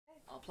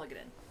plug it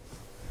in.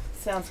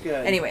 Sounds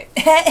good. Anyway.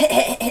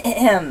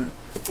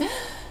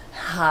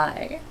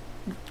 Hi.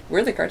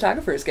 We're the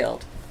Cartographers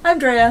Guild. I'm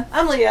Drea.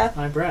 I'm Leah.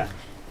 I'm Brad.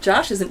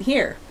 Josh isn't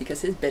here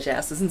because his bitch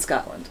ass is in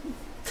Scotland.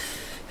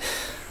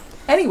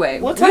 Anyway.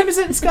 What time is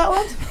it in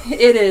Scotland?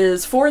 It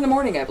is 4 in the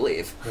morning, I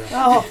believe. Yeah.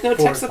 Oh, no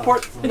tech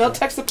support. No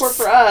tech support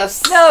for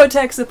us. No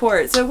tech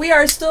support. So we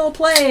are still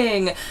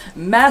playing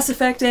Mass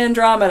Effect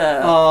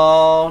Andromeda.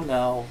 Oh,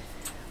 no.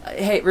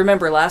 Hey,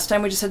 remember, last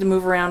time we just had to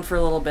move around for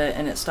a little bit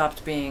and it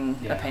stopped being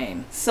a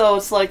pain. So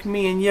it's like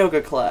me in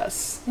yoga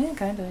class. Yeah,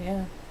 kind of,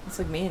 yeah. It's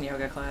like me in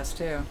yoga class,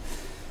 too.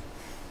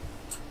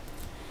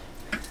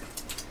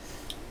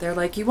 They're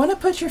like, you want to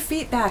put your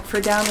feet back for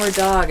downward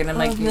dog? And I'm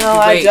like, no,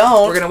 wait, I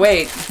don't. We're going to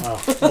wait. Well,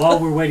 while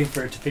we're waiting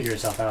for it to figure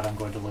itself out, I'm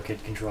going to look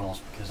at controls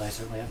because I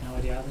certainly have no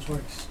idea how this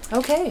works.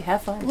 Okay,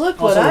 have fun.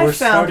 Look Also, what I we're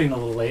found. starting a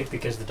little late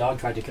because the dog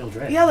tried to kill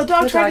Dre. Yeah, the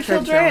dog tried to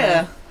kill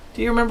Drea.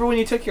 Do you remember when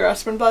you took your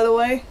aspirin, by the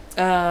way?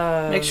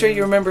 Make sure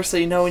you remember so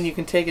you know when you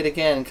can take it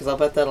again, because I'll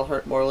bet that'll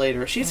hurt more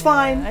later. She's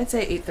fine. I'd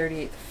say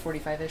 8:30,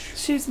 8:45-ish.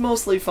 She's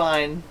mostly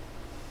fine.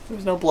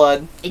 There's no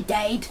blood. It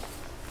died.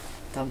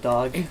 Dumb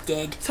dog. It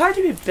did. It's hard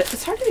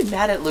to be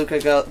mad at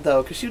Luca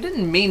though, because she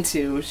didn't mean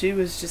to. She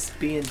was just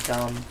being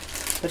dumb.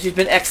 But she's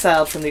been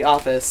exiled from the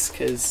office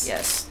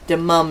because the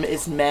mum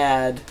is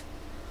mad.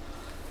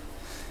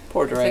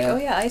 Poor Drea. Like, oh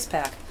yeah, ice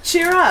pack.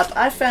 Cheer up!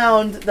 I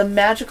found the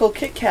magical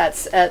Kit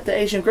Kats at the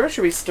Asian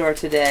grocery store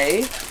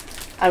today.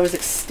 I was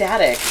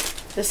ecstatic.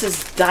 This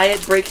is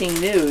diet-breaking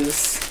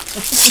news.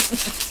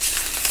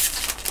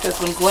 Because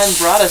when Glenn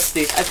brought us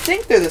these, I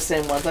think they're the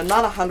same ones. I'm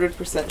not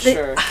 100%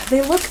 sure.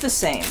 They look the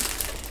same.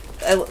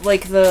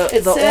 Like the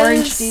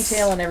orange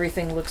detail and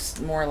everything looks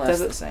more or less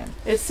the same.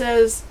 It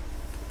says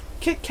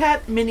Kit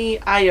Kat Mini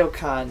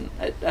Ayokon.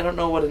 I don't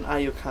know what an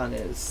Ayokon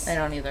is. I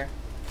don't either.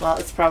 Well,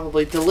 it's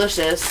probably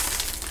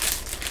delicious.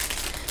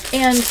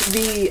 And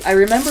I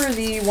remember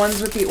the ones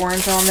with the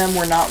orange on them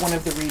were not one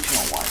of the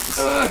regional ones.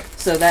 Ugh.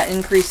 So that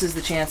increases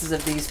the chances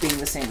of these being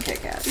the same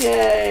Kit Kats.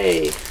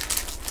 Yay!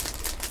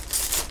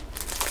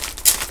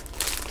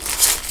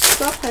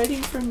 Stop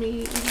hiding from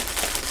me.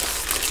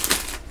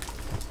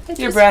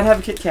 Here, Brad, have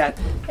a Kit Kat.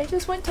 I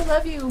just want to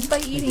love you by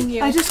eating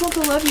you. I just want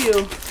to love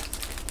you.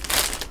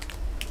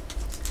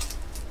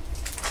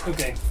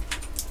 Okay.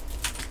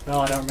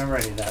 Well, I don't remember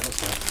any of that.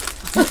 Let's go.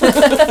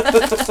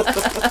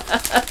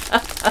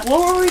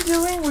 What were we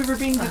doing? We were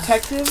being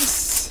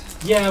detectives?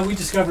 Yeah, we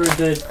discovered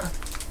that,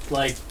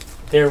 like,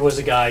 there was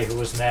a guy who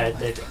was mad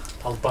that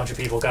a bunch of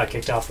people got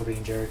kicked off for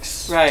being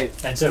jerks. Right.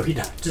 And so he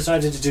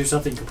decided to do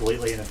something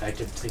completely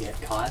ineffective to get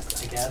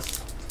caught, I guess.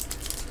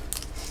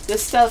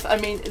 This stuff, I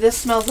mean, this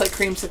smells like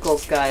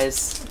creamsicles,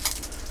 guys.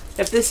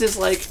 If this is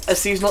like a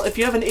seasonal, if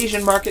you have an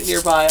Asian market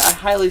nearby, I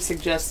highly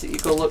suggest that you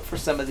go look for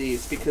some of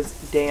these because,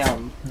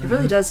 damn. It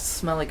really does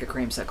smell like a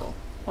creamsicle.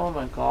 Oh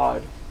my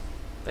god.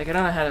 Like, I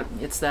don't know how to...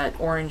 It's that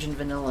orange and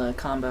vanilla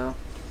combo.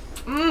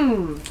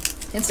 Mmm.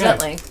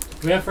 Incidentally. Okay.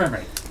 We have frame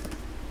rate.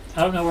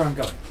 I don't know where I'm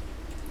going.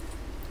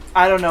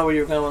 I don't know where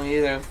you're going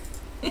either.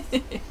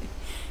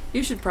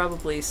 You should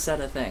probably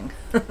set a thing.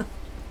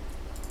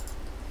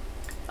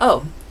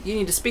 Oh, you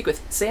need to speak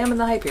with Sam and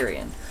the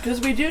Hyperion.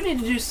 Because we do need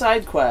to do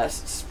side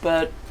quests,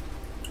 but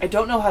I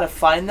don't know how to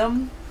find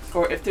them,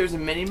 or if there's a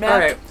mini-map.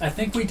 Alright. I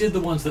think we did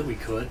the ones that we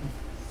could.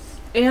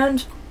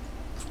 And,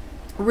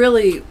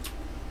 really,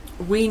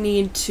 we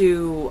need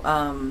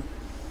to,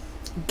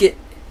 get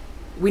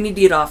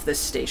off this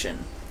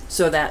station.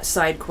 So that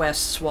side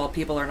quests, while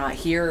people are not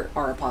here,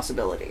 are a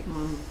possibility.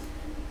 Mm.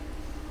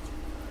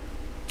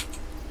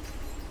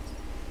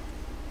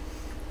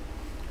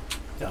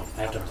 No,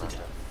 I have to repeat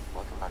that.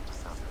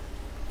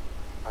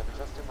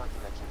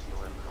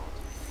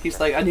 He's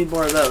like, I need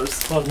more of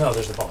those. Well, no,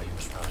 there's the volume.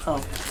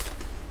 Oh.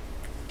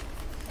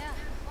 Yeah,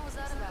 what was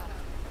that about?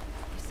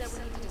 You said we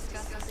need to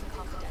discuss something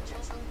confidential?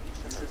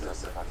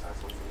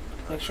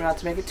 Make sure not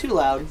to make it too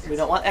loud. We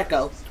don't want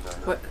echo.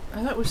 What?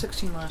 I thought it was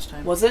 16 last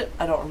time. Was it?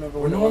 I don't remember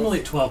We're what it normally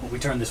was. at 12, but we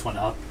turned this one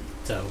up,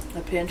 so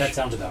A pinch? that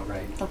sounds about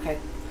right. Okay.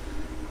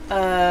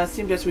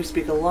 Seems as we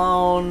speak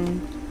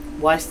alone.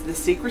 Why the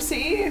secrecy?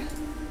 We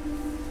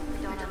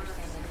don't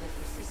understand any of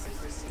this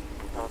secrecy.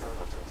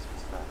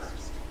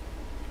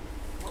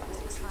 What was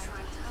it trying to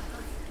hide?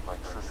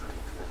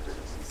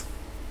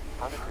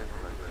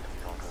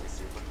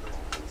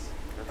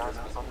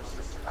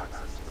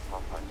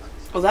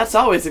 Oh, that's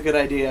always a good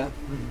idea.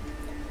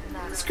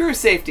 Mm-hmm. Screw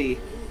safety.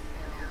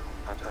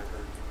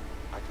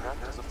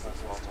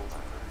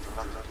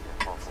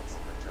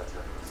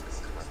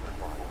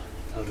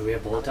 Oh, do we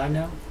have bullet time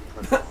now?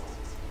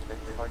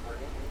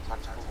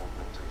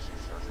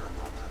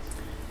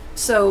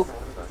 So,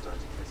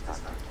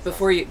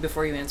 before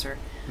you answer,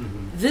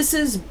 this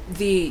is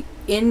the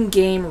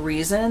in-game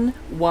reason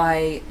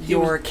why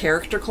your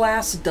character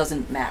class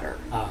doesn't matter.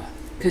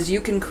 Because you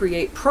can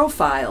create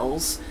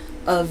profiles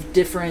of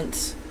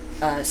different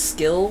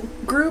skill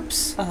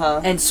groups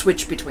and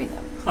switch between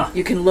them. Huh.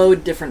 You can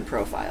load different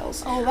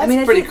profiles. Oh,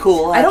 that's pretty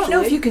cool, I don't know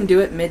if actually. you can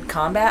do it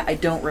mid-combat. I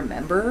don't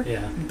remember.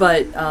 Yeah.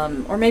 But,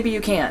 or maybe you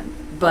can.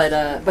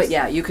 But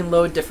yeah, you can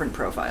load different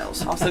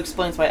profiles. Also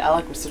explains why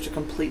Alec was such a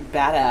complete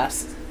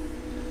badass.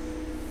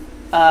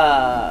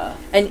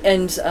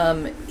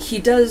 And he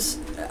does.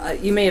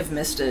 You may have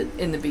missed it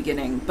in the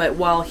beginning, but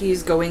while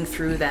he's going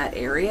through that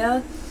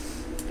area,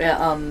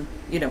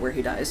 you know where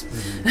he dies.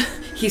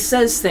 Mm-hmm. He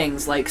says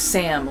things like,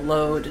 "Sam,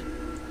 load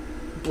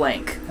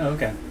blank." Oh,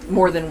 okay.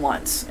 More than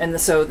once, and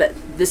so that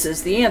this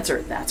is the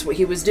answer. That's what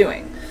he was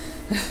doing.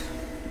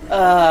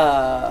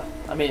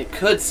 I mean, it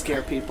could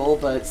scare people,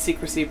 but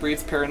secrecy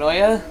breeds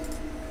paranoia.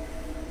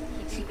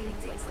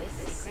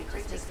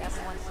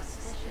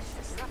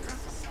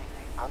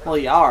 Well,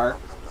 you are.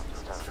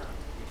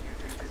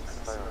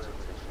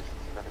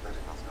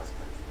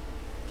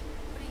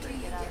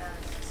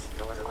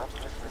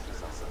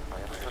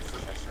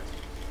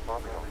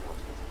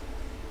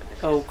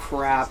 Oh,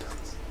 crap.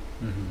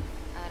 Mm-hmm.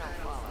 I don't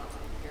follow.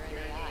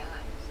 You're an AI,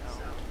 so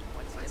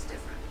what's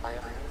different?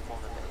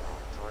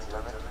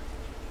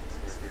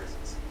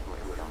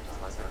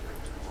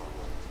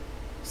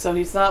 So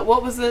he's not,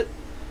 what was it?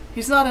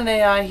 He's not an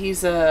AI,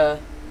 he's a...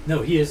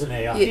 No, he is an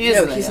AI.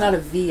 He's not a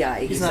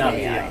VI. He's not an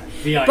AI.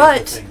 VI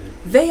but is the thing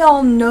they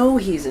all know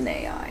he's an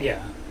AI.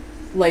 Yeah.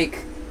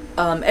 Like,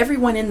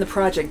 everyone in the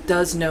project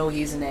does know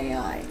he's an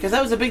AI. Because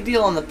that was a big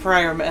deal on the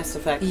prior Mass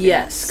Effect games.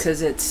 Yes,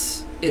 because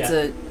it's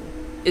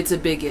a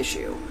big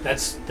issue.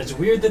 That's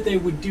weird that they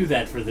would do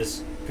that for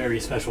this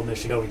very special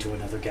mission going to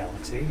another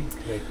galaxy.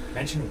 Did they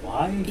mention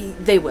why?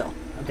 They will.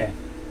 Okay.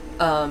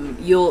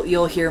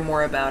 You'll hear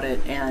more about it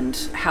and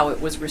how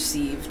it was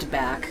received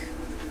back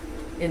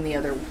in the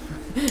other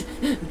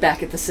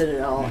back at the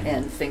Citadel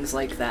and things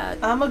like that.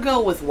 I'm gonna go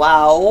with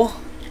WoW.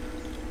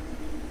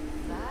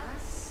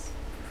 That's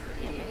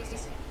pretty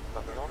amazing.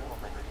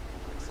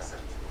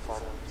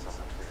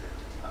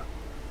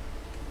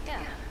 Yeah,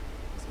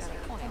 he's got a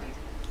point.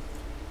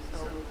 So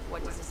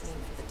what does this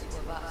mean for the two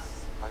of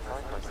us? How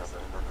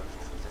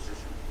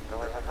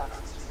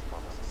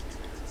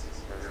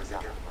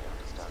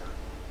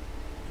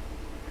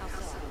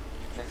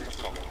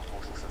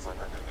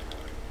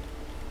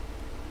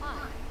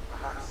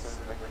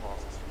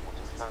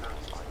so?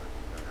 Why?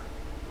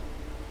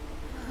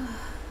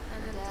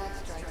 And Dad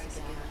strikes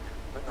again.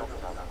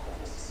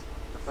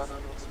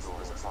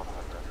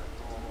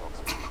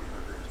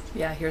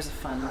 Yeah, here's a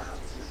fun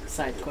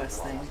side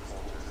quest thing.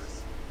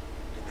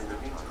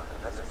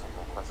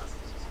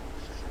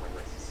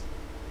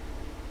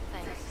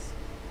 Thanks.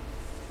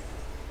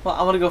 Well,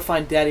 I want to go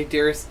find Daddy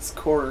Dearest's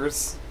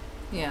quarters.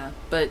 Yeah,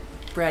 but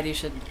Brad, you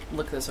should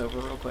look this over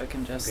real quick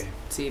and just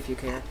see if you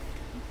care.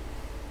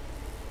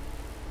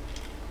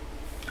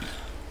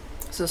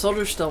 So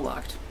Soldier's still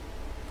locked.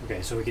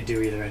 Okay, so we could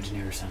do either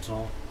engineer or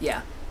sentinel.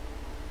 Yeah.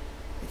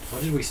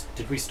 What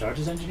did we start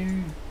as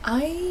engineer?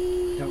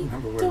 I don't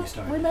remember where we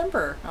started.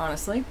 Remember,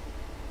 honestly.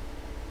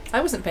 I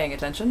wasn't paying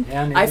attention.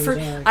 Yeah,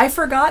 I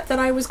forgot that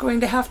I was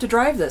going to have to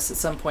drive this at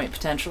some point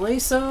potentially,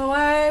 so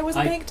I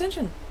wasn't paying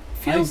attention.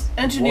 Feels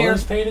I engineer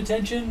was paying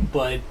attention,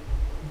 but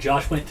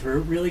Josh went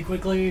through it really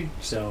quickly,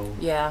 so...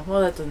 Yeah,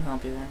 well, that doesn't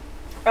help you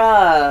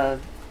there.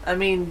 I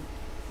mean,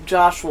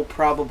 Josh will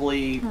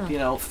probably,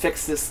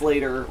 fix this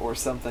later or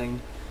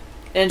something.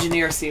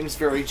 Engineer seems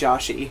very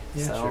Joshy.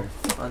 Yeah, so sure.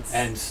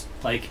 And,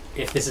 like,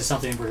 if this is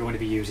something we're going to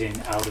be using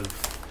out of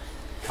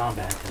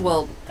combat,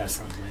 then that's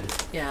probably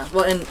it. Yeah,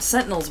 well, and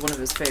Sentinel's one of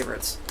his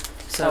favorites.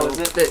 So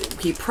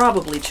he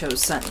probably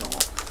chose Sentinel.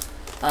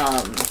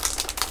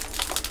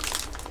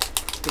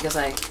 Because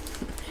I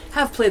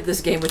have played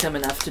this game with him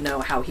enough to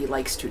know how he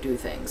likes to do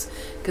things.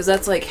 Because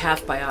that's like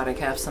half biotic,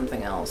 half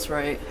something else,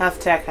 right?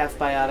 Half tech, half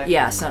biotic.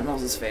 Yeah,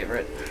 Sentinel's his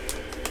favorite.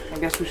 I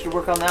guess we should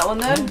work on that one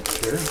then? Yeah,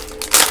 sure.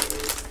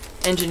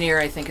 Engineer,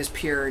 I think, is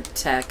pure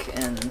tech,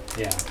 and...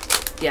 Yeah.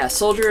 Yeah,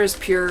 Soldier is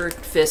pure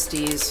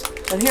fisties.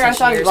 And here I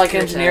thought you'd like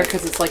Engineer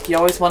because it's like you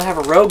always want to have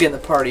a rogue in the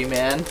party,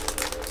 man. You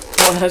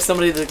want to have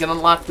somebody that can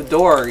unlock the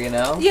door, you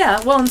know? Yeah,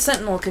 well, and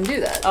Sentinel can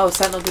do that. Oh,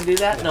 Sentinel can do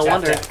that? Yeah, no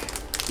wonder. tech.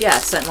 Yeah,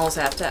 Sentinel's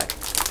half tech.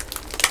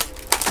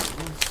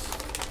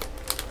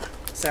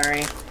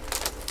 Sorry.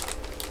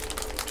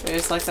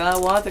 It's like, I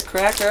want the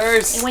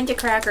crackers. I went to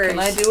crackers. Can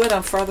I do it?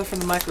 I'm farther from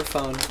the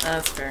microphone.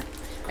 That's fair.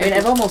 I mean,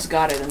 I've almost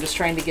got it. I'm just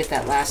trying to get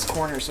that last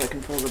corner so I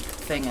can pull the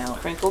thing out.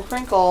 Crinkle,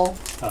 crinkle.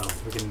 Oh,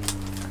 we can...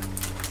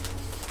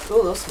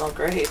 Ooh, those smell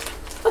great.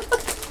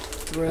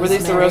 Were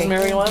these the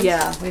rosemary ones?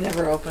 Yeah, we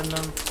never opened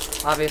them.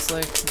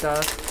 Obviously, duh.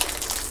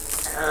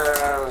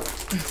 I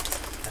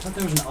thought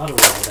there was an auto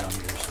level down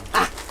here or something.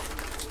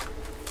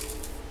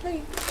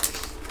 Hey.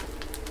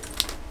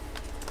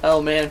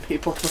 Oh man,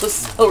 people, those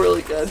smell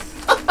really good.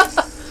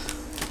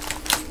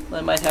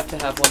 I might have to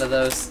have one of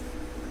those.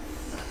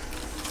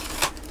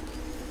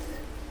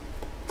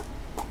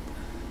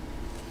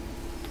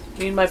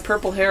 Me and my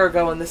purple hair are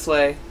going this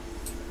way.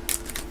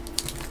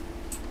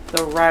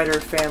 The Ryder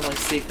family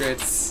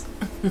secrets.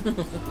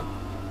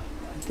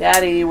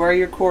 Daddy, where are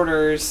your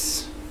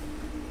quarters?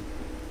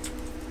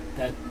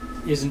 That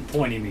isn't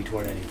pointing me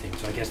toward anything,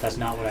 so I guess that's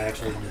not what I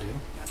actually want to do.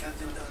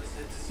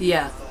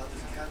 Yeah.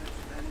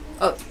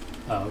 Oh.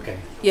 Oh, okay.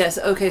 Yes,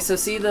 okay, so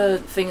see the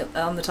thing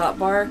on the top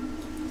bar?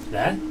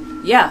 That?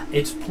 Yeah.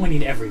 It's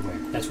pointing everywhere.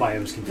 That's why I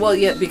was confused. Well,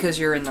 yeah, because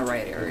you're in the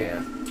right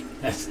area. Okay.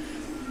 That's...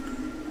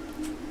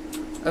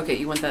 Okay,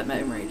 you want that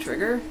memory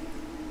trigger?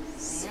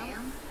 Sam?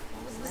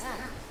 What was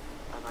that?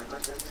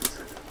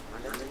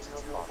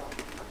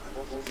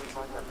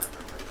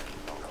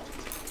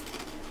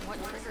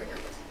 What triggered it?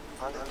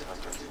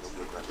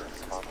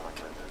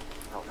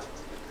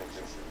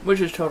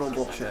 Which is total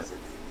bullshit.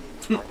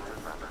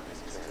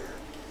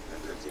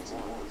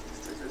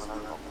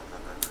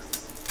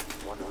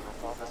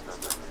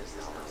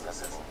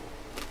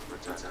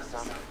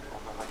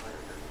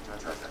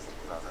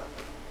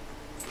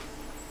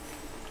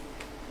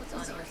 What's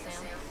on here,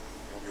 Sam?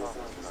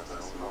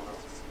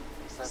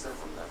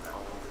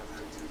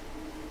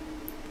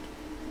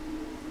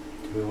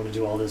 Do we want to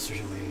do all this, or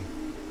should we...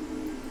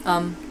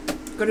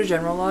 Go to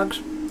general logs.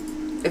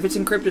 If it's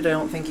encrypted, I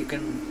don't think you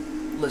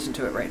can listen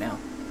to it right now.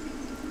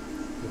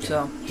 Okay.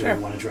 So, do we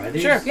want to try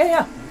these? Sure,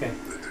 yeah. Okay.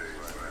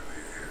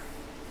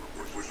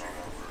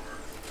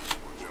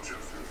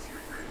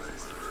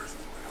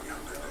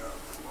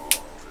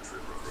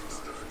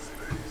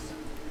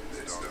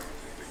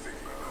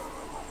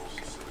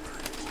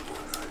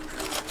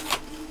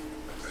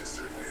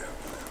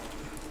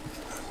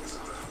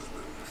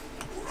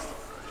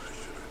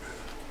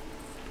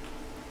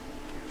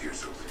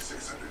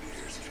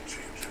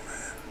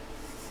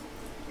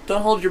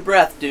 Don't hold your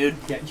breath, dude.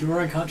 Yeah, you were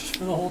unconscious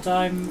for the whole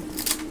time.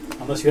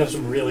 Unless you have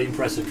some really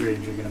impressive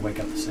dreams, you're going to wake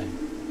up the same.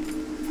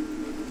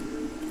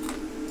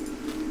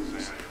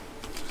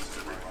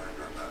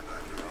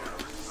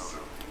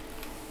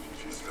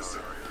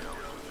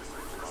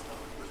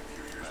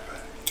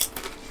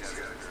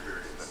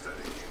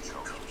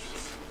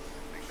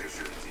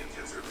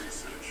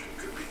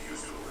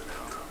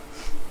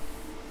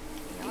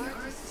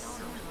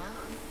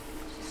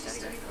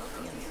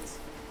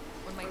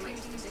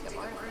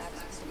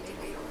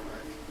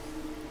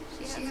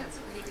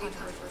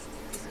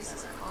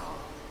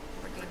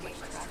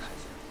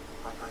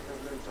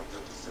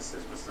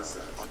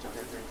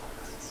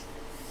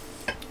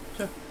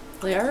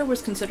 Liara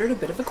was considered a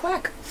bit of a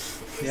quack.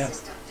 Yeah.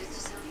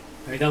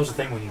 I mean, that was the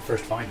thing when you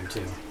first find her,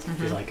 too.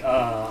 Mm-hmm. She's like,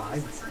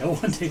 no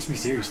one takes me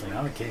seriously.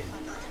 I'm a kid.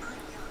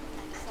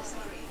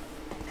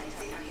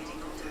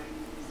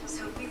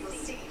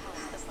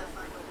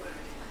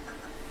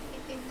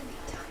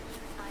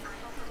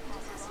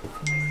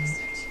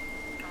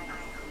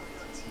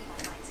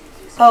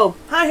 Oh,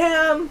 hi,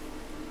 Ham!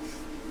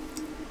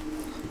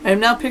 I am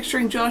now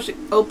picturing Josh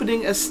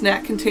opening a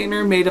snack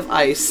container made of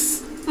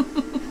ice.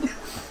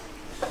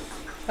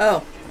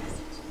 Oh.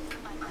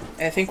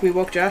 I think we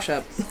woke Josh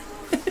up.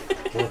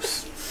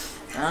 Whoops.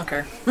 I don't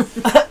care.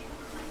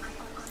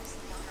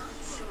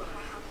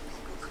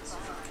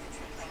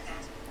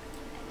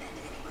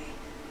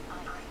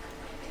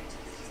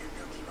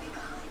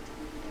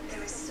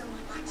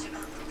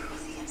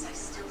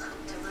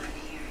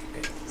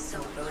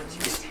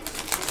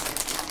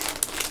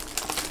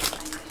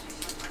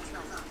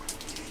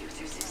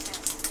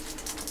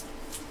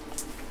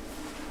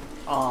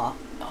 Aw.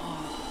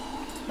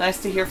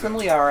 Nice to hear from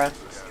Liara.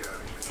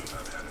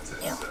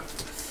 Yeah.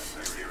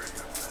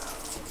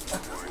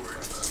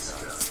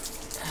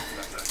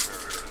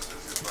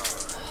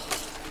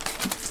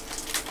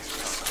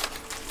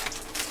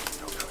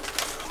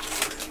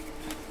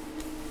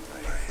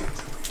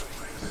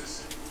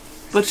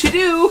 But you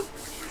do!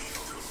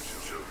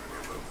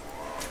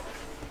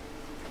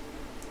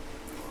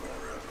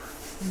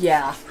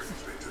 Yeah.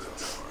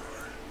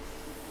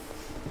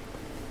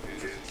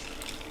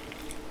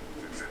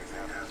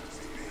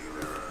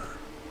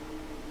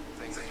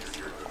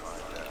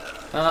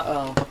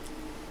 Uh-oh.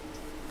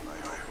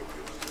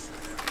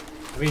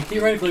 I mean,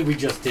 theoretically, we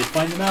just did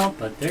find them out,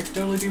 but there could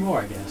totally be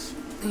more, I guess.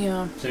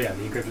 Yeah. So yeah,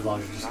 the encrypted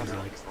logs are just going to be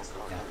like,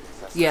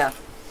 Yeah.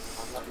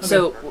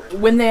 So,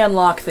 when they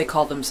unlock, they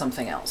call them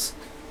something else.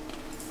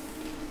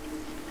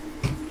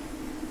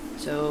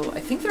 So, I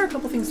think there are a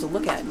couple things to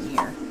look at in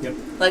here. Yep.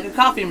 Like a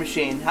coffee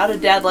machine. How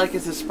did Dad like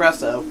his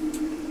espresso?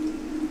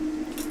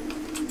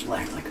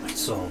 Black like my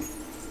soul.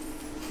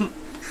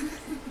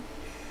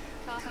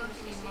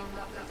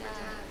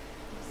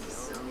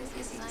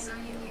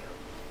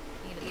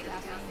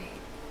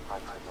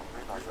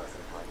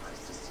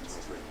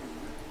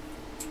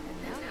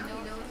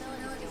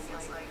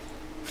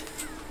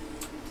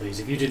 Please,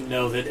 if you didn't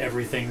know that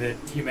everything that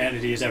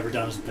humanity has ever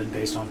done has been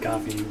based on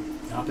coffee,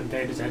 you've not been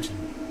paying attention.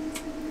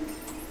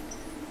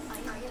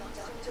 I am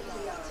Dr.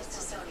 Liara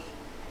Tassoni,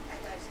 and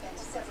I've spent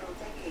several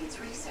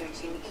decades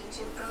researching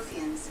ancient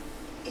Protheans.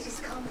 It is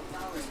common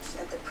knowledge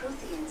that the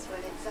Protheans were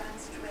an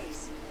advanced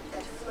race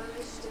that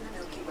flourished in the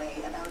Milky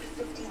Way about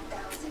 50,000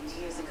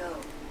 years ago,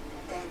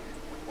 then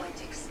went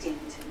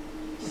extinct.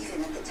 Even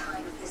at the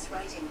time of this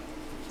writing,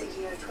 the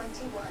year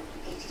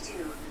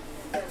 2182,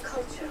 their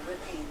culture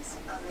remains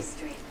a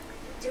mystery.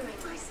 During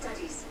my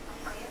studies,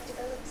 I have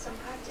developed some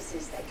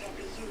practices that can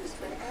be used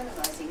when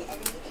analyzing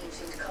any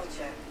ancient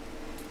culture.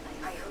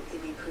 I hope they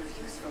may prove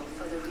useful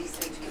for the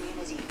research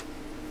community.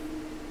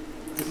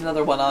 There's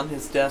another one on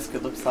his desk,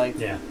 it looks like.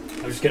 Yeah,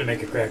 I was just going to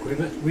make a crack.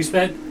 We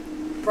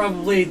spent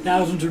probably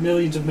thousands or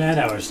millions of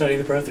man-hours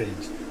studying the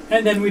Protheans.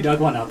 And then we dug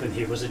one up and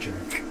he was a jerk.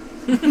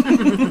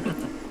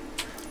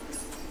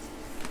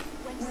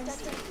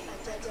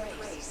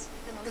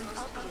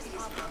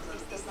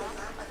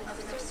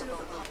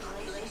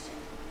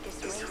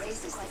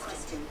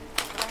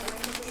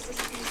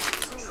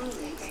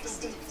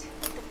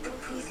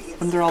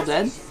 When they're all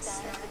dead?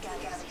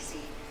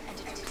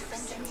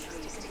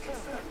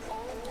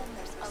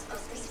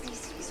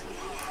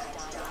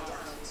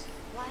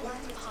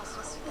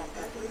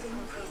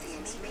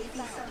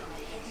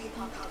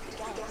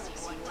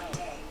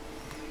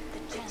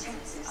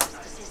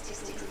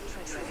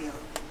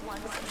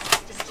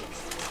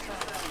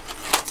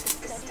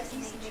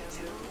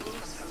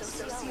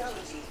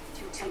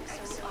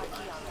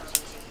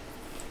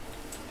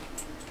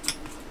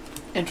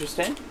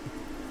 Interesting.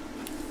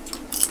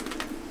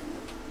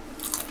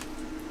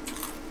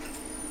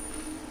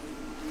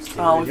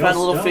 Oh, we found a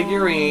little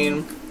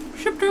figurine.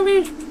 Ship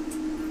movies.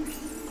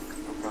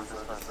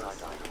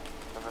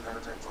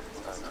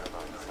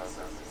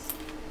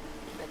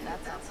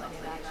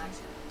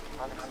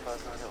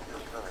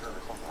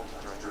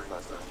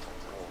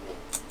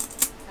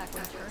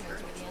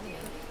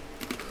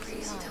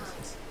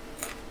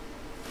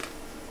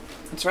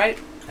 That's right.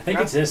 I think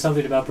it says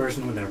something about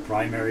person when their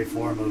primary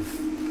form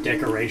of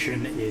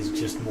decoration is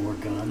just more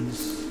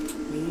guns.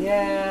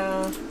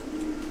 Yeah.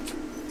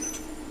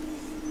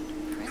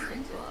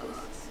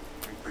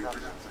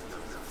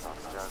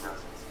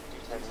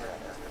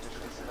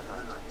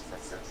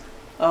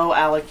 Oh,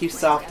 Alec, you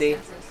softy.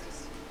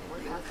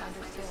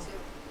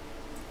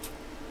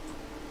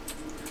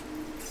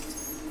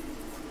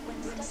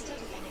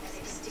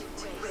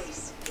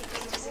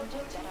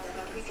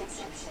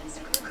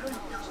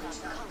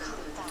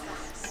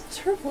 Does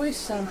her voice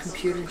sound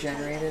computer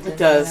generated? It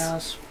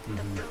does.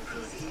 Mm-hmm.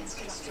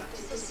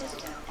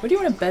 What do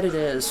you want to bet it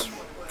is?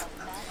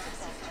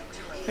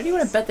 What do you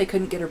want to bet they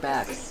couldn't get her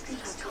back?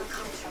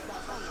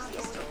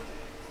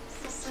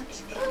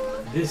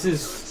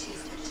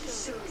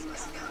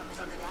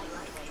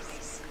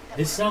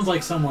 This sounds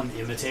like someone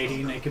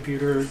imitating a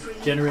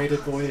computer-generated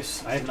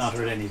voice. I have not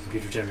heard any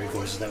computer-generated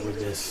voices that were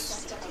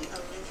this,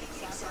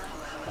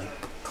 like,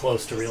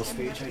 close to real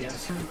speech, I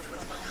guess.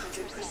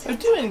 They're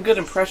doing a good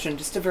impression,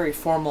 just a very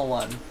formal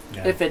one.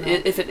 Yeah. If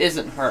it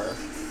isn't her.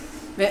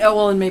 Oh,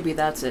 well, and maybe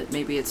that's it.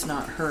 Maybe it's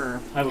not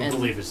her. I would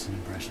believe it's an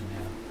impression,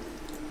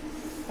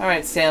 yeah.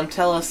 Alright, Sam,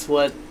 tell us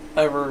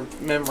whatever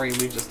memory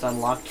we just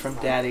unlocked from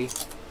Daddy.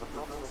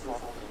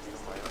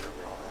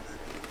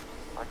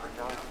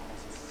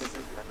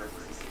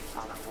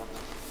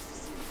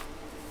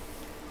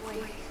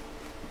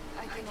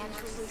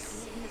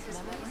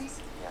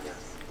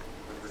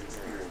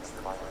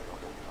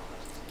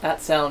 That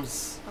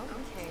sounds...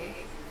 Okay.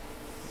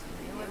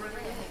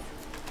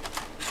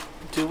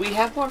 Do we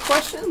have more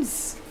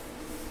questions?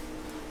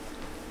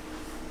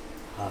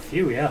 A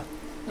few, yeah.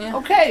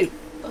 Okay,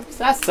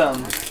 let's ask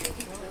some.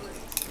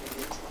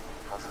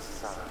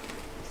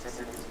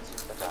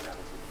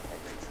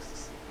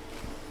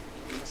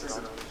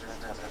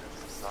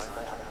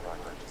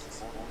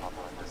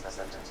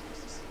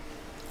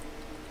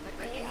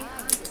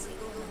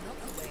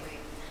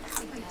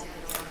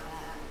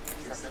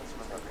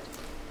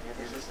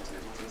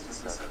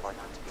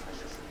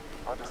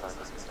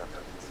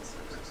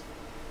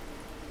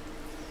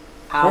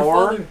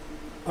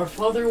 Our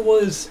father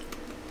was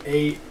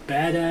a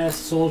badass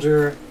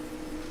soldier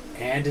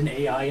and an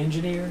AI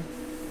engineer?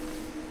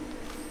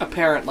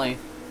 Apparently.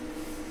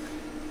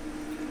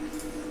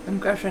 I'm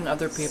guessing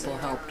other people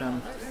helped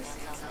him.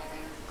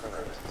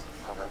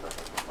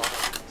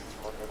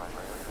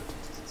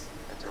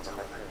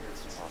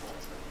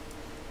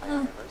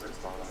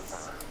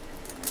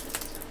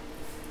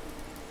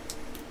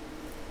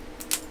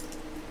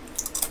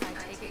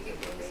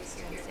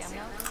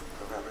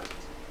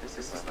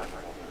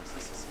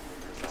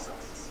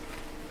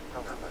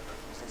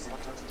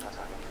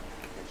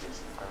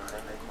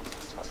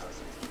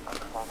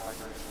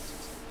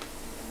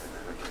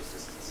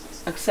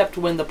 Except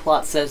when the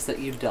plot says that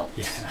you don't.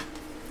 Yeah. Yeah.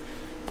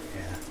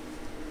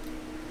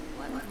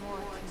 What more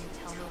can you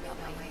tell me about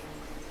my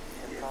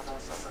husband?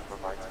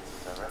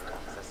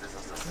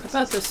 What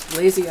about this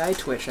lazy eye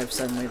twitch I've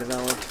suddenly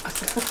developed?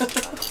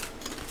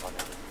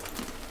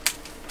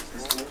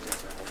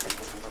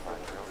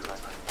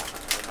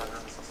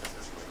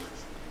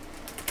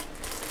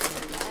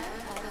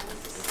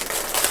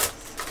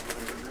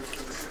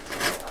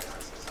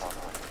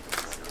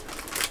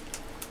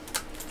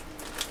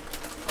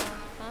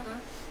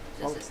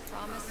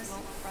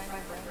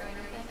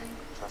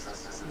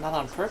 Not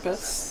on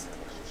purpose.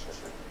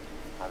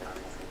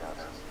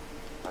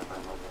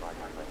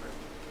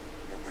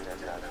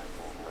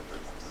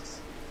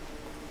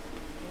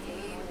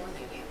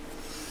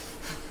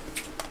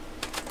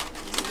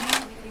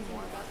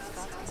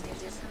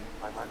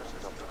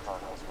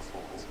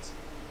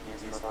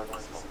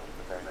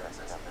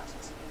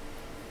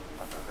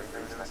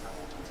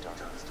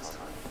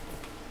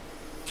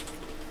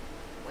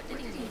 What did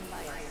he mean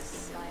by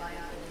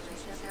symbiotic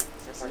relationship?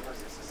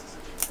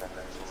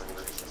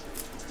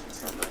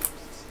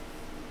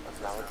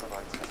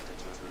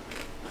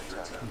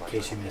 In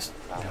case you missed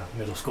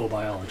middle school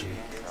biology.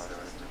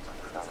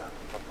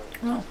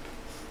 Oh.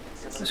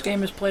 This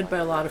game is played by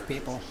a lot of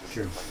people.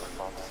 True.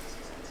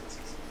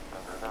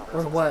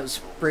 Or was,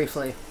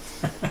 briefly.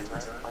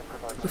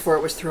 Before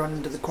it was thrown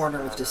into the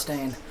corner with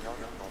disdain.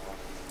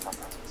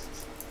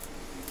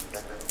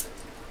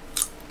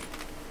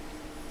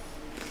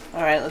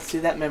 Alright, let's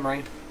do that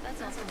memory.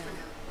 That's also now.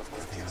 I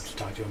think I'll have to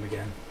talk to him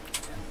again.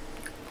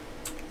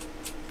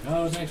 No,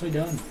 I was actually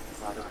done.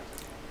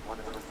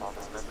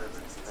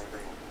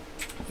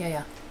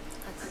 Yeah.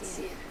 Let's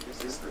see it.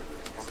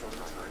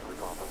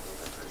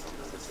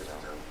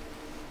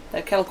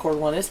 That kettle cord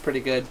one is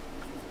pretty good.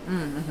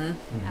 Mm-hmm.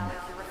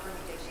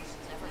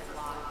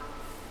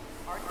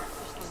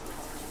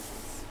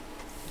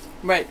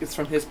 Right, it's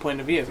from his point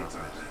of view. If the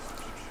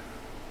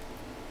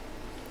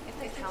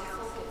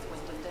council gets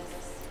wind of this,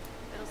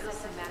 it'll set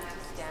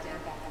humanity standing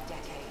back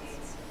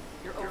decades.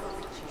 You're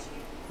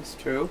overreaching. It's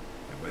true.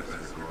 I'm the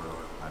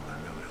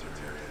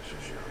military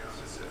attaché of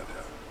the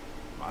Citadel.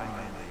 My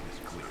mandate is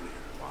clear.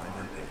 Find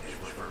an edge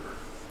for further.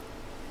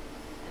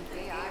 And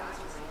AI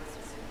was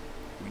racist.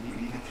 We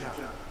need to catch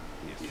up.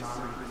 The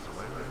Asari, the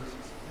Solarians,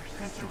 they're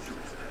central to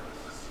this.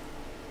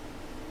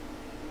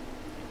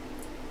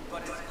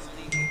 But it's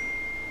illegal.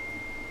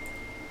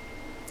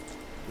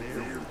 Their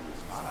rule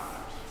is not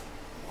ours.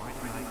 Why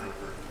deny their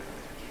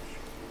advantage?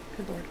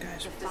 Good lord,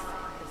 guys. If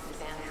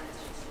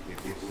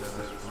you set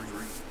us free,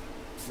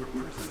 we're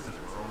prisoners of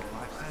our own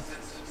five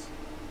senses.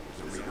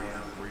 There's a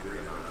reality greater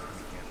than ours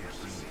we can't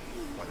perceive.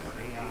 But an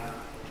AI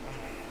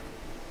can.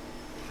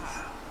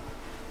 How?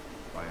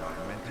 By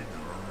augmenting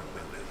our own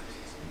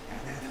abilities and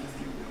adding to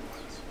new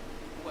ones.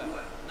 Well,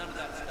 none of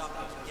that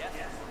stopped us yet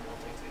from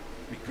wanting to.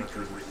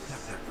 Because we're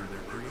separate from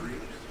their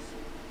creators.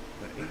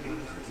 The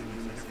aliens are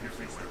humans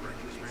interfacing where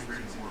we're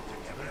experiencing work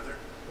together,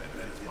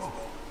 benefits both.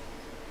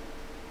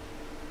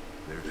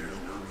 There's no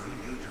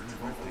creator to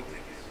revolt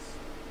against.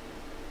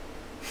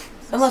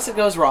 Unless it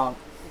goes wrong.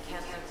 We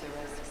can't take the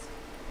risks.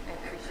 I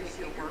appreciate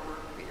your work,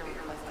 but your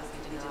request must be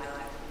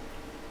denied.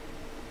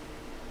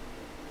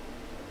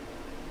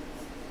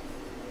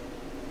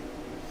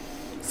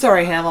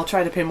 Sorry, Ham, I'll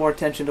try to pay more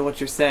attention to what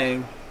you're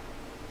saying.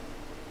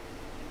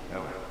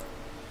 Ellen,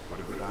 what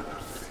did the doctor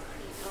say?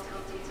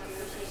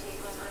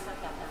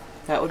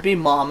 That would be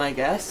Mom, I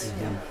guess.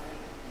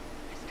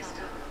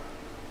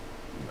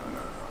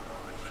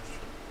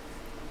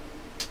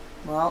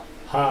 Well,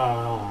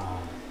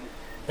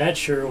 That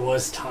sure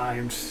was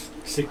timed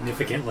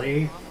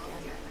significantly.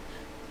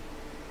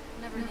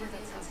 Never knew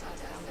that sounds found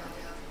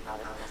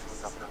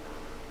out.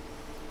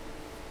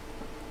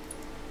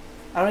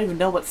 I don't even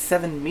know what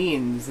 7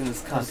 means in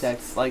this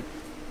context. Like,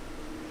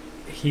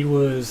 He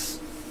was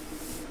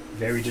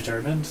very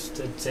determined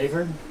to save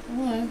her,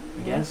 I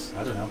guess.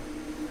 I don't know.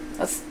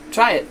 let's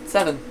try it.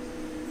 7.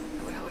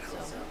 I would hope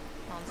so.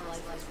 Mom's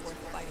life is worth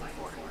fighting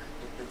for.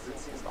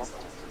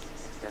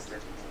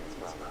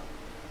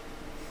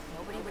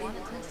 Nobody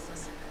wanted to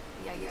listen.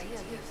 The idea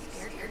of you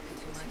scared her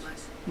too much.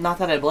 Not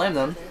that I blame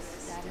them.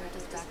 This, Dad moved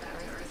us back to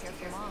Earth to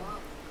care for Mom.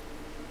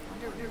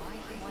 Wonder why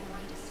he wanted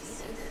me to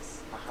see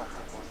this.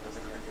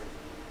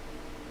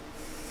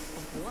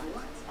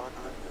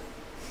 What?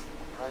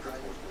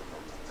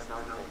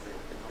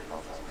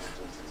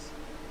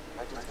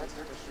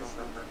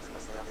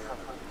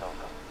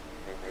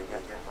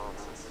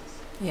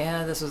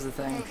 Yeah, this was the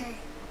thing. Okay,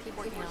 keep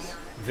working on it.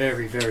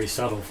 Very, very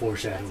subtle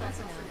foreshadowing. That's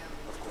enough.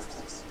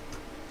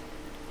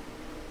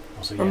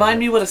 Also, yeah, Remind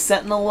me what a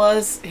sentinel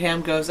was?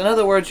 Ham goes, in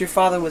other words, your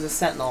father was a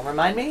sentinel.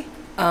 Remind me?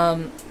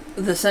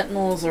 The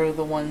Sentinels are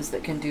the ones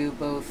that can do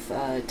both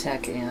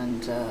tech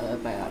and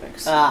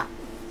biotics. Ah.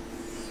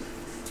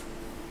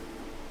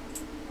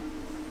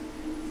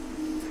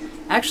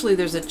 Actually,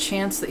 there's a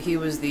chance that he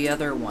was the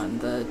other one,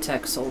 the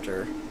tech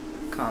soldier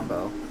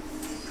combo.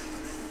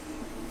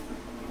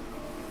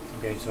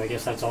 Okay, so I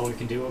guess that's all we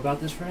can do about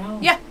this for now?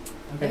 Yeah,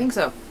 Okay. I think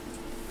so.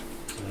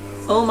 So,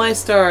 Oh my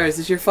stars,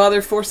 is your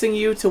father forcing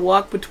you to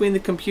walk between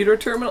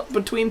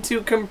between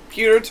 2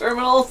 computer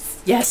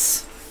terminals?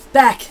 Yes.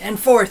 Back and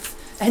forth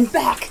and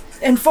back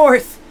and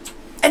forth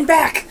and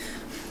back.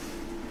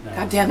 no.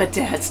 God damn it,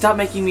 Dad, stop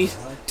making me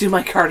do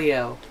my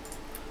cardio.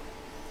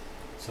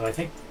 So I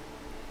think,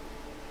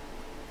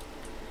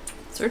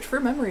 Search for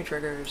memory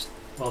triggers.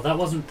 well, that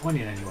wasn't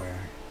pointing anywhere.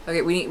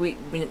 Okay, we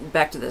need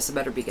back to this. A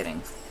better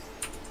beginning.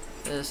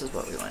 This is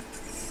what we want.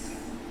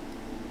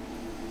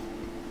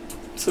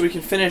 So we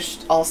can finish,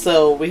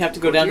 also, we have to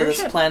go down to Your this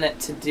ship. planet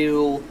to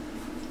do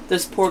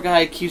this poor guy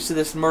accused of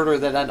this murder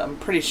that I'm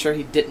pretty sure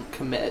he didn't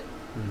commit.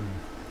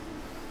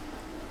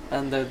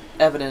 And the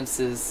evidence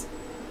is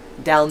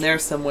down there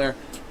somewhere.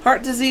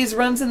 Heart disease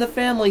runs in the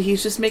family.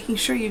 He's just making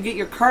sure you get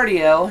your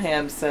cardio,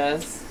 Ham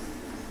says.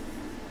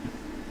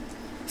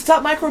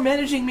 Stop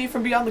micromanaging me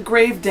from beyond the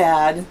grave,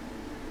 Dad.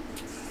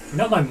 You're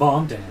not my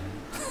mom, Dad.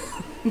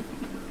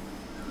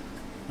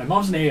 My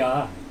mom's an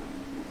AI.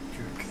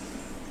 Jerk.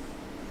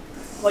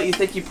 What, you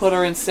think you put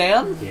her in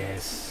Sam?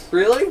 Yes.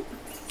 Really?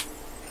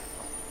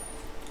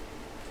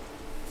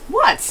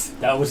 What?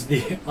 That was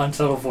the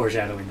unsubtle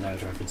foreshadowing that I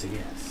was referencing,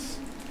 yes.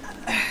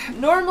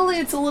 Normally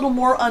it's a little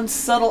more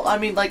unsubtle. I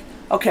mean, like,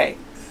 okay,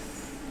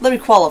 let me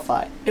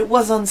qualify. It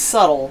was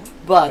unsubtle,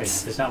 but... Wait,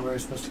 is this not where we're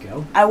supposed to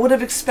go? I would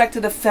have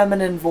expected a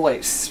feminine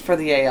voice for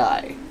the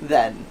AI,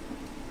 then.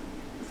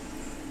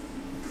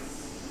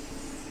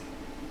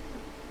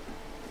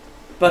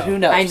 But who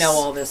knows? I know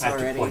all this I have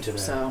to already, point to the...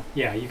 so...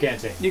 Yeah, you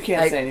can't say. You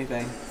can't say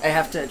anything. I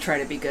have to try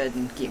to be good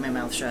and keep my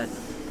mouth shut.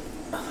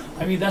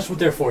 I mean, that's what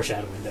they're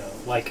foreshadowing, though.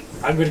 Like,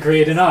 I'm going to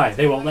create an eye.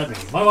 They won't let me.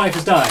 My wife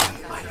is dying.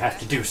 I have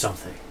to do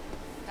something.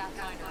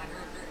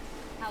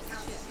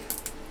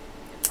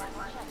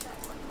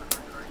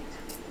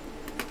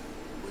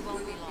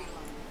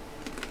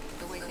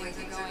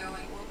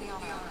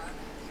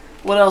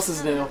 What else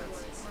is new?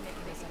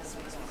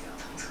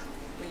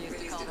 We used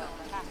to call that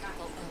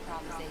tactical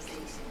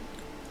improvisation.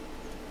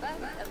 But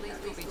at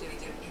least we'll be doing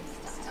it in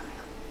style.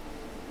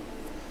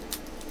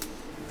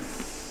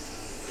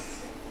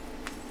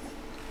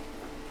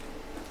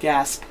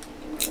 Gasp.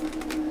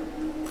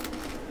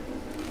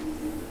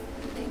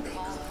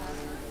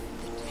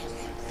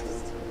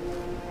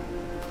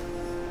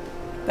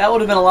 That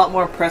would have been a lot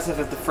more impressive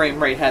if the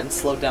frame rate hadn't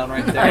slowed down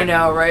right there. I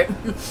know, right?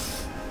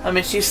 I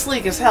mean, she's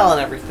sleek as hell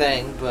and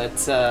everything,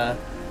 but,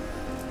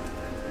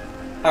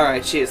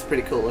 alright, she is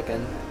pretty cool looking.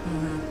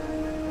 Mm-hmm.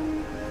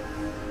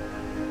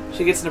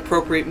 She gets an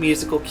appropriate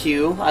musical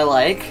cue. I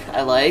like.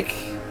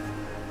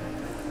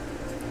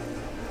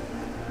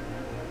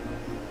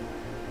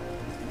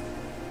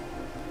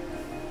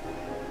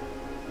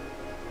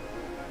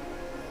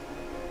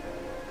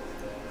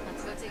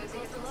 Let's go take a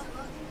closer look.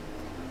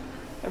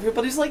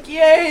 Everybody's like,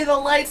 yay, the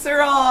lights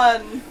are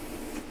on!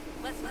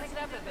 Let's pick it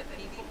up a bit,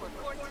 people. We're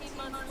 14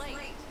 months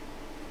late.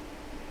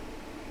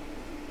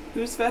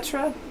 Who's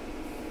Vetra?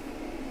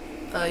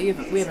 We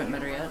haven't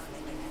met her yet.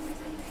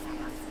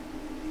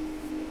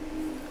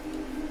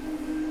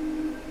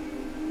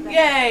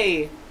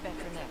 Yay!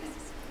 Veteran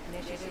next.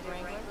 Initiative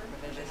Wrangler,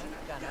 Revision,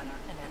 Gunner,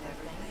 and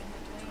everything in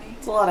between.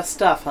 It's a lot of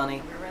stuff,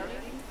 honey. We're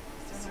ready?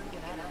 Sooner we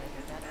get out of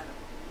here, better.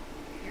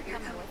 You're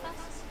coming with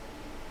us?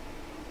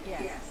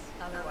 Yes.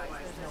 Otherwise,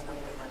 there's no way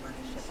we're running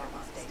the ship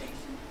off the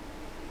station.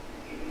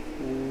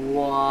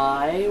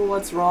 Why?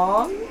 What's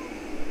wrong?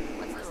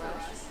 What's the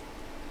rush?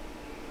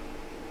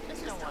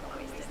 Just don't want to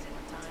waste any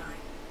more time.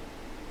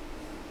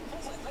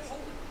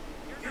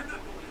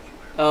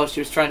 Oh, she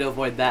was trying to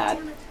avoid that.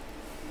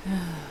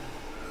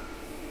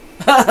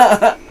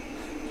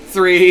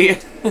 3.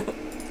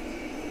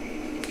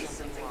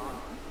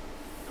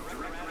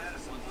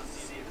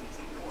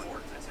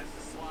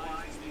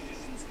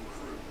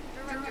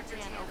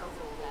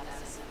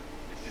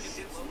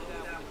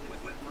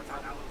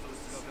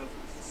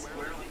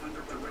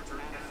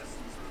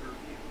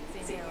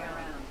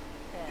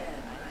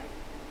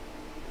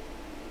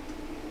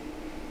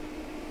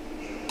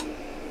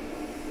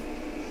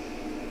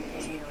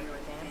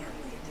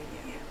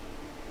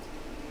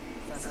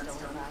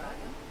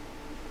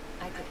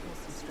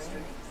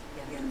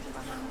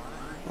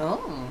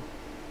 Oh.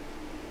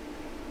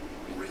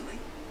 Really?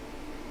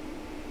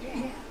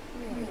 Yeah,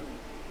 really.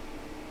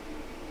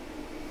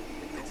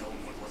 I told you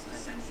it wasn't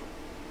essential.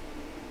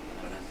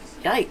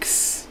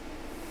 Yikes.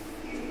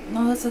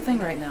 No, that's the thing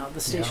right now. The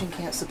station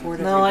can't support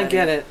everybody. No, I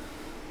get it.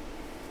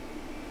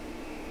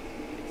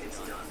 It's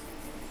done.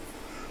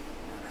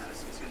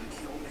 Madison's gonna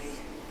kill me.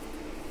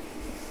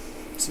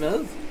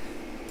 Smooth.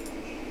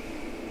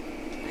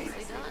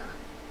 Nicely done.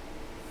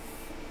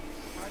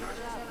 Part of the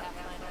job,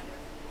 Pathfinder.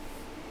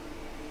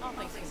 All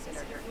things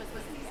considered, it was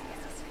easy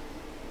task.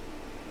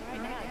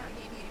 Right now,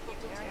 you need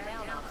people tearing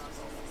down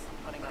obstacles,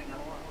 putting up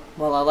more.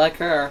 Well, I like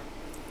her.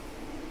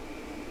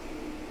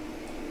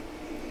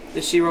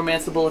 Is she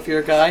romanceable if you're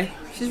a guy?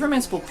 She's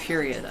romanceable,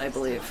 period, I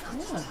believe.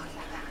 Yeah.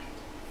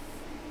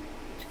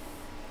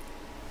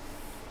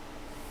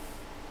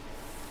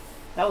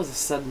 That was a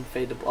sudden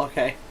fade to black.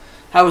 Okay.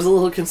 I was a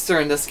little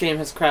concerned. This game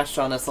has crashed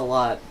on us a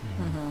lot.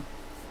 Mm-hmm.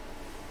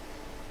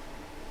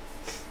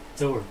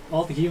 So are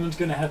all the humans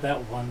going to have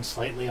that one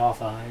slightly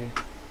off eye?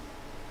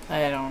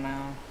 I don't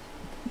know.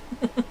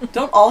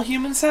 Don't all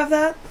humans have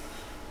that?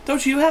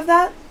 Don't you have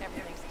that?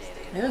 Everything's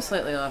stated. They have a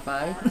slightly off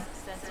eye.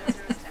 Sensors,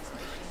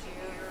 exploration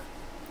gear.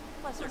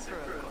 Plus her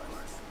crew, of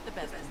course. The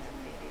best in their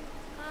field.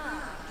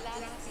 Ah, glad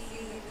to see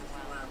you as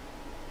well.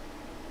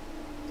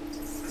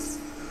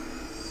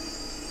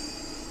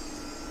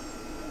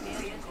 The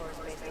engine core is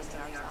based on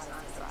the Arc's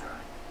Odyssey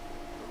drive.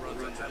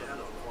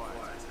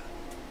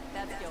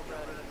 That's Gil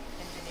Brody,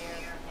 engineer,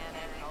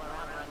 mechanic,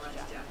 all-around lunch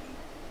jockey.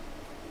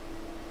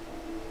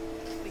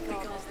 We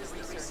call this the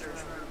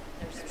research room.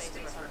 There's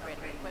space for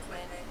upgrading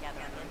equipment,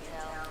 gathering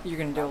intel. You're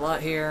gonna do a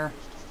lot here.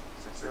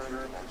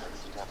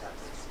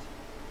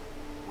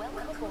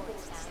 Welcome aboard,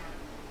 Sam.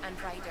 And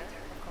Ryder,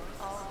 of course,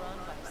 all run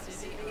by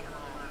Susie and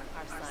Lamar,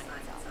 our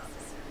science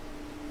officer.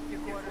 Your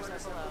quarters are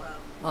below.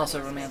 Also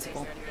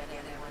romanceable. Sure to get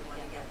everyone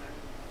together.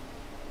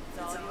 It's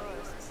all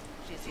yours.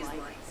 She's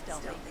light,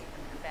 stealthy,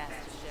 and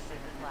fast to ship in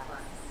her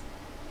class.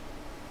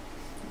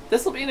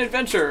 This will be an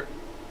adventure.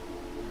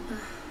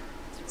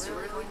 It's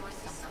really going to be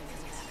something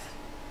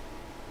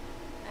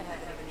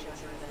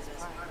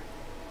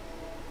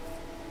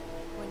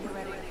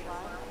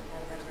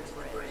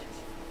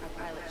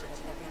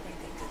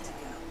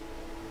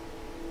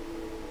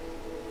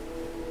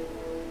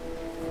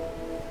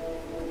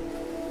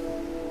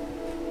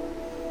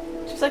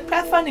It's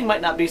like pathfinding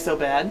might not be so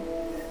bad.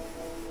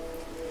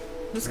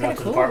 It's We're kind not of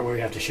to cool. the part where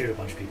we have to shoot a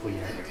bunch of people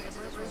yet.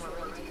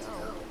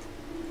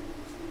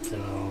 So,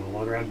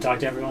 walk around and talk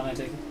to everyone, I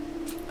take it?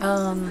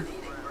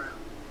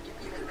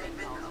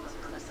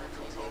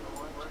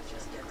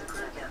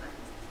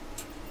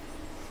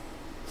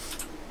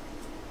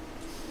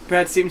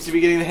 Brad seems to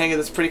be getting the hang of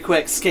this pretty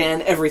quick.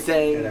 Scan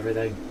everything. Got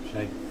everything. Should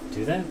I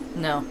do that?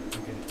 No. Okay.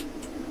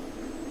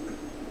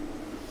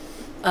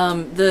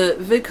 The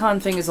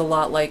VidCon thing is a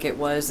lot like it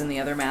was in the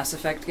other Mass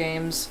Effect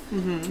games.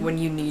 Mm-hmm. When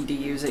you need to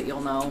use it,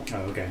 you'll know. Oh,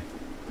 okay.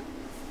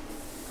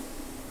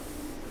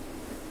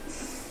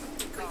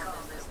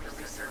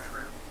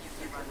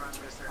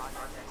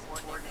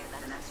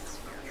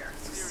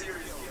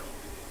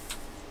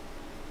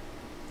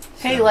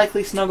 Hey,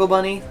 likely Snuggle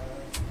Bunny. I'm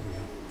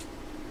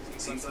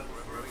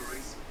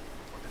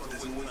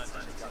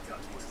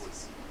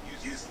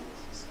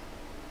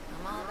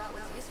all about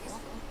what's useful.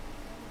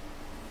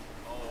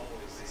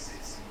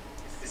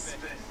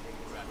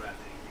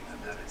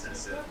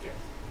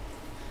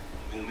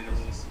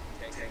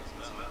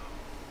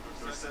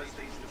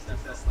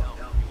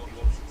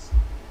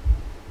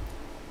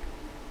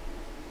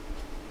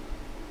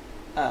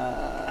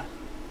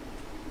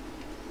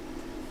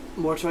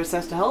 More choice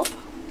has to help.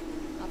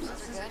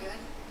 Options are good. We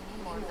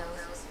need more of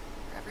those.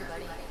 For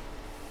everybody.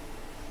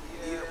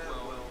 Yeah,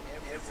 well,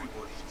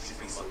 everybody should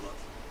be so lucky.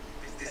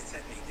 This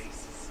technique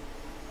is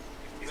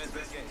the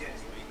best you can,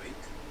 maybe.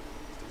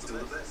 Still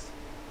the best.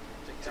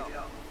 Check it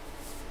out.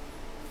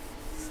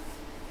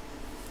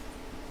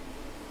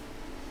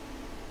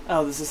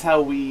 Oh, this is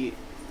how we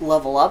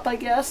level up, I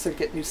guess, or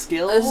get new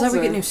skills. This is how we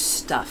or- get new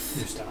stuff.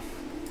 New stuff.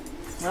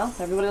 Well,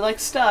 everybody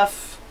likes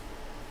stuff.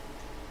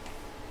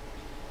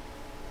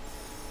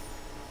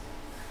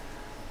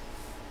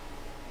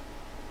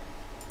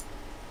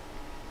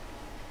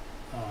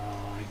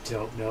 I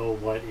don't know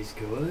what is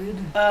good.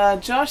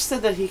 Josh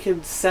said that he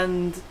could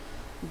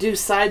do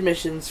side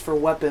missions for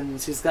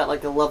weapons. He's got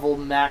like a level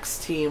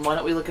max team. Why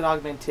don't we look at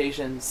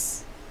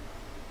augmentations?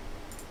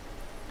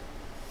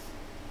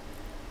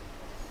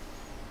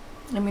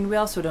 I mean, we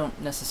also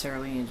don't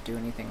necessarily need to do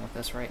anything with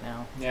this right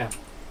now. Yeah.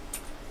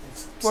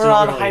 It's We're still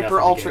on really hyper nothing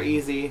to ultra gain.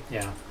 easy.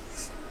 Yeah.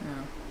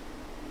 Yeah.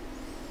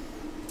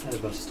 There's a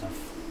bunch of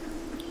stuff.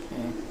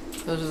 Okay.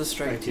 Those are the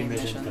strike team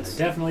missions, but I missions.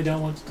 definitely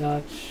don't want to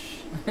touch.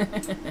 Yeah,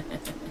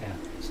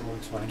 so it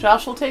looks fine.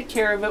 Josh will take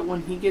care of it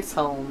when he gets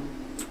home.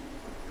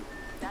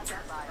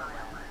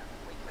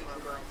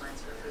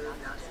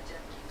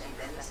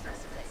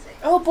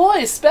 Oh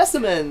boy,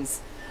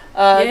 specimens!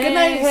 Yay, Good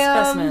night,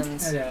 Ham.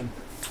 specimens. Hey, Dad.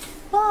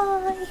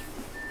 Bye.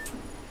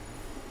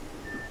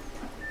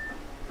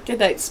 Good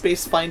night,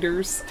 space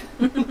finders.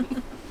 We're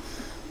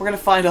gonna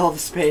find all the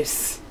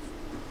space.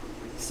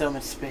 So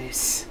much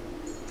space.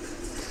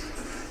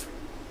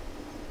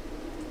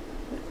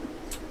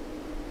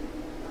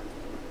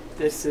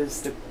 This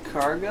is the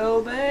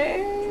cargo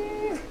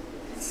bay.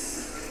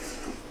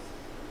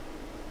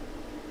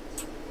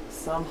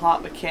 Some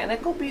hot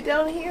mechanic will be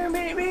down here,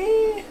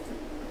 maybe?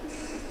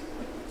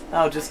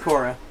 Oh, just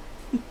Cora.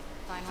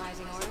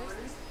 Finalizing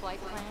orders,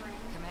 flight plan,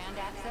 command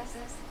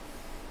access.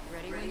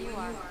 Ready when you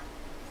are.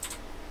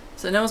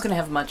 So no one's going to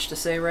have much to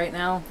say right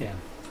now. Yeah.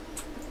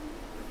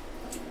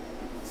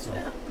 So,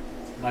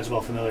 might as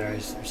well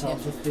familiarize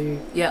ourselves with the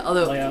Yeah,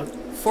 although, layout.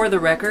 for the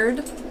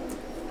record,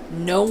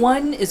 no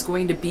one is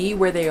going to be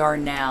where they are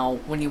now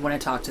when you want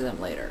to talk to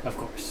them later. Of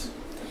course.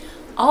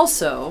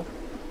 Also,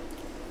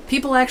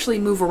 people actually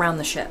move around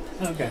the ship.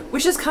 Okay.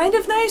 Which is kind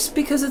of nice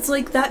because it's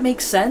like, that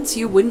makes sense.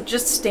 You wouldn't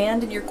just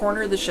stand in your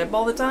corner of the ship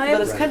all the time. But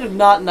it's kind of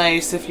not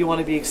nice if you want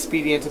to be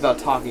expedient about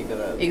talking to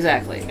them.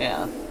 Exactly.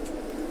 Yeah.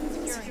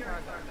 Securing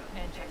cargo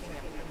and checking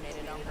everything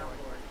needed on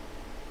board.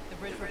 The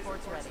bridge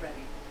report's ready.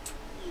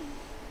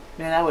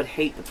 Man, I would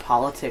hate the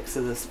politics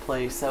of this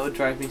place. That would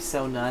drive me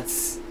so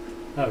nuts.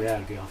 Oh yeah,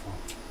 it'd be awful.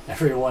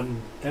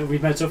 Everyone that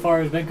we've met so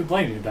far has been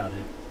complaining about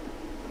it.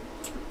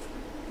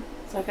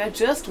 It's like, I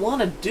just want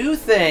to do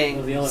things.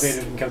 Well, the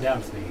elevator didn't come down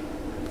with me.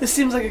 This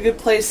seems like a good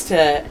place to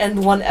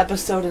end one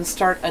episode and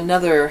start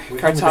another, We've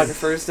only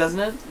cartographers, doesn't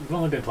it? We've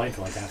only been playing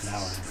for like half an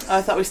hour.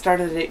 I thought we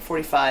started at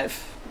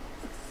 8:45.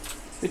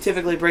 We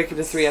typically break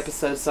into 3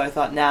 episodes, so I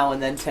thought now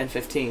and then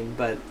 10:15,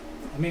 but...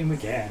 I mean, we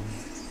can.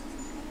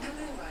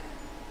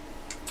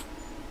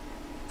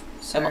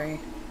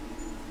 Sorry.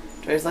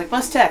 Trey's like,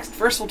 must text.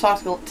 First we'll talk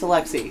to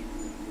Lexi.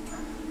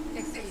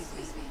 Excuse me.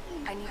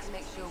 I need to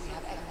make sure we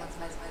have everyone's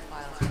medical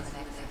files for the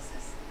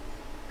Nexus.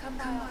 Come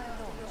by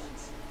after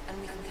launch,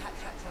 and we can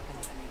catch up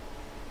properly.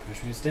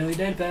 Pushing its daily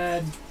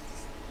datapad.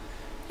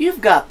 You've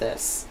got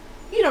this.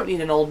 You don't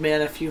need an old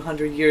man a few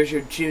hundred years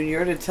your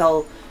junior to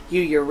tell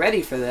you you're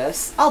ready for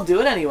this. I'll do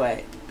it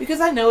anyway,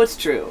 because I know it's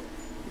true.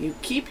 You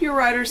keep your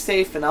rider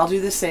safe, and I'll do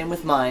the same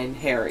with mine,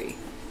 Harry.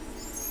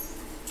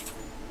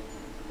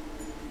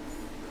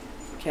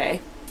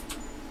 Okay.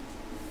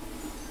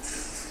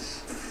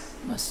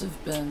 Must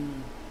have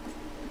been...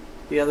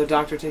 The other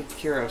doctor taking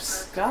care of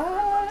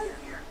Scott?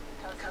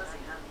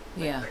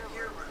 Yeah.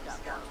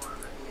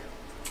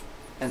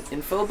 An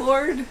info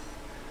board?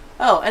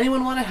 Oh,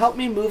 anyone want to help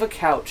me move a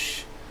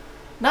couch?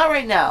 Not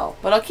right now,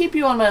 but I'll keep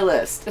you on my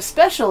list,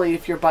 especially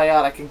if you're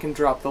biotic and can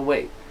drop the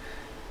weight.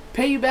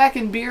 Pay you back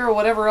in beer or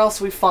whatever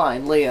else we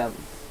find, Liam.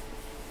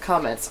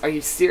 Comments, are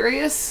you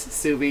serious?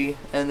 Subi.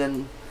 And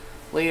then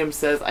Liam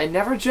says, I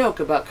never joke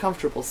about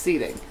comfortable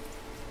seating.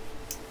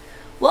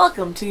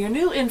 Welcome to your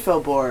new info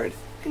board.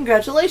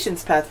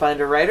 Congratulations,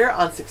 Pathfinder writer,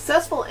 on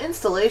successful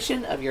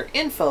installation of your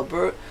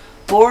info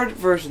board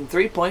version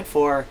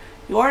 3.4.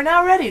 You are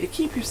now ready to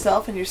keep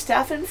yourself and your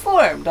staff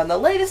informed on the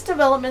latest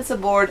developments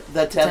aboard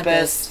the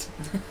Tempest.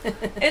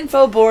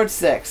 Info board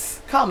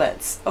 6.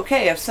 Comments.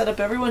 Okay, I've set up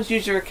everyone's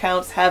user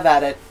accounts. Have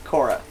at it.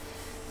 Cora.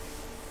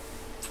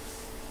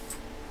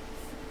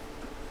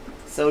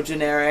 So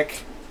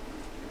generic.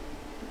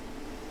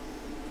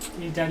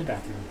 You need down the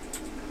bathroom.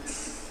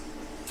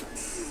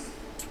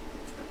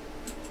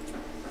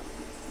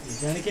 You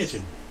down the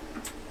kitchen.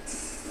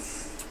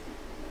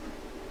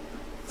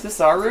 Is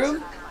this our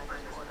room?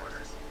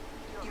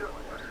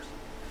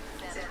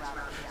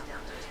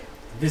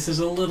 This is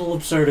a little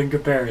absurd in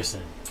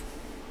comparison.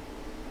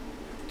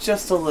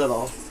 Just a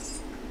little.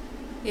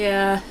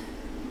 Yeah.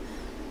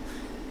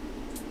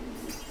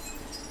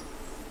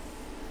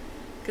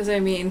 Because, I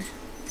mean,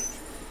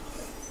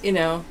 you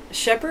know,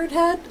 Shepard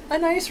had a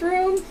nice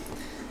room,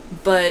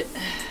 but...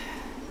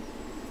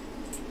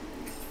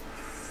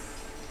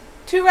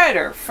 To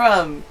writer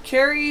from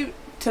Carrie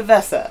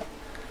Tavessa.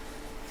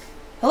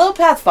 Hello,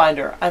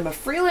 Pathfinder. I'm a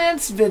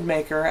freelance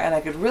vidmaker, and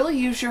I could really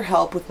use your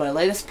help with my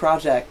latest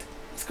project.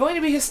 It's going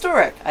to be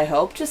historic, I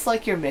hope, just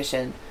like your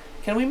mission.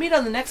 Can we meet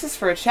on the Nexus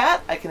for a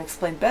chat? I can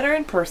explain better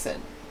in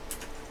person.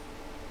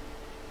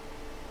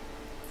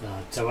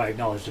 So I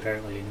acknowledged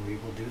apparently, and we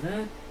will do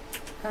that.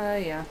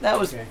 Yeah. That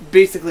was Okay.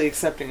 basically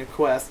accepting a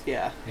quest,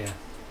 yeah. Yeah.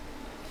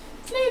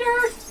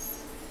 Later!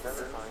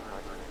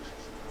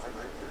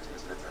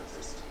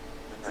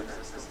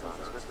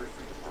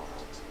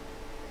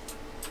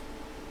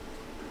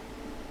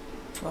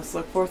 Let's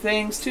look for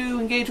things to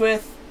engage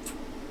with.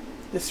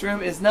 This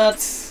room is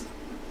nuts.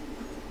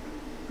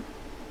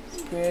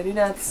 It's pretty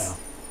nuts.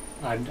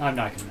 No. I'm not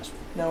going to mess with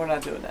it. No, we're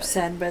not doing that.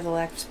 Saddened by the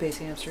lack of space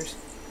hamsters.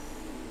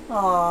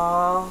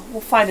 Aww, we'll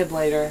find him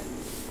later.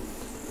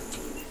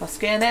 Must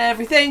scan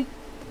everything.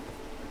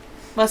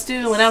 Must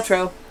do an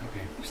outro.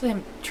 Okay. Actually,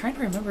 I'm trying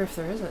to remember if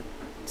there is a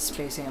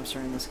space hamster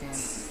in this game.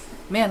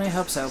 Man, I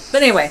hope so.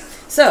 But anyway,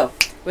 so,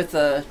 with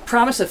the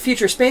promise of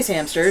future space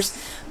hamsters,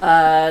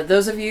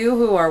 those of you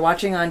who are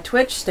watching on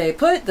Twitch, stay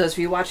put. Those of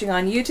you watching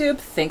on YouTube,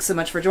 thanks so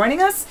much for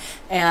joining us.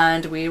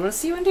 And we will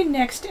see you in the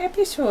next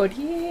episode.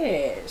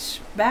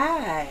 Yes.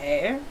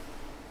 Bye.